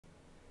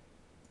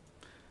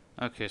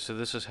Okay, so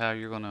this is how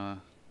you're going to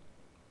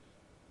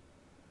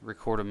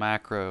record a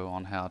macro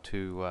on how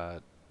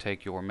to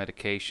take your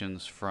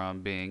medications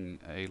from being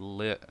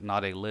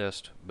not a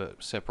list,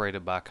 but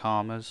separated by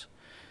commas,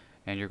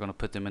 and you're going to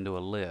put them into a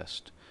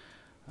list.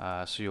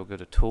 So you'll go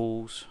to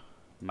Tools,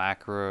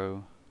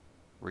 Macro,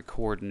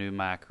 Record New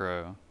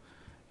Macro,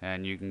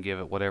 and you can give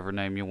it whatever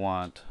name you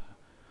want,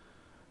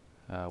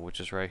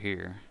 which is right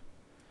here.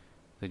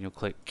 Then you'll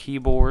click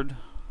Keyboard.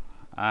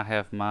 I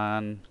have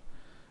mine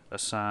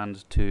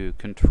assigned to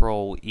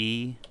Control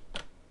E.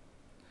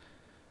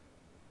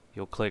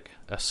 You'll click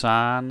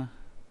Assign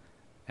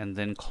and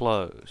then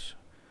Close.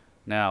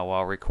 Now,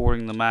 while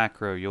recording the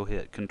macro, you'll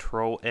hit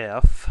Control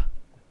F,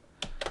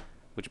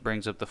 which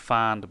brings up the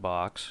Find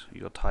box.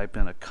 You'll type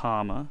in a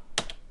comma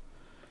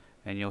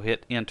and you'll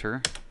hit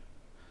Enter.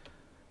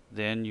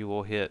 Then you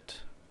will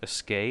hit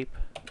Escape,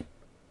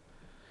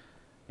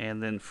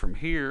 and then from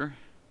here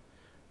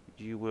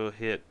you will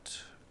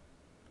hit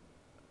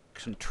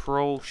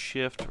Control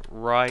Shift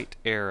right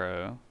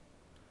arrow,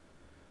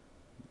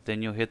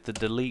 then you'll hit the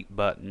delete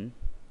button,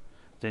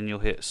 then you'll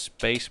hit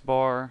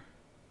spacebar,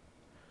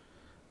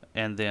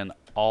 and then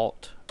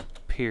Alt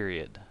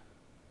period,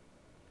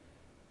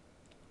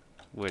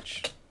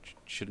 which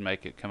should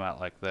make it come out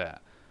like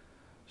that.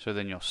 So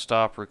then you'll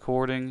stop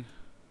recording,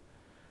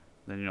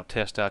 then you'll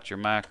test out your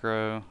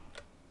macro.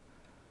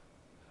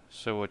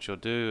 So what you'll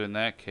do in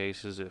that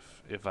case is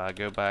if I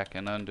go back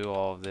and undo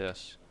all of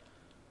this,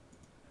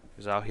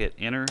 is I'll hit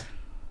enter,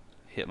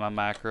 hit my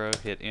macro,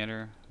 hit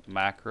enter,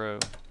 macro,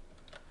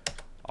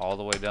 all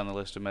the way down the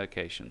list of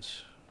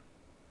medications.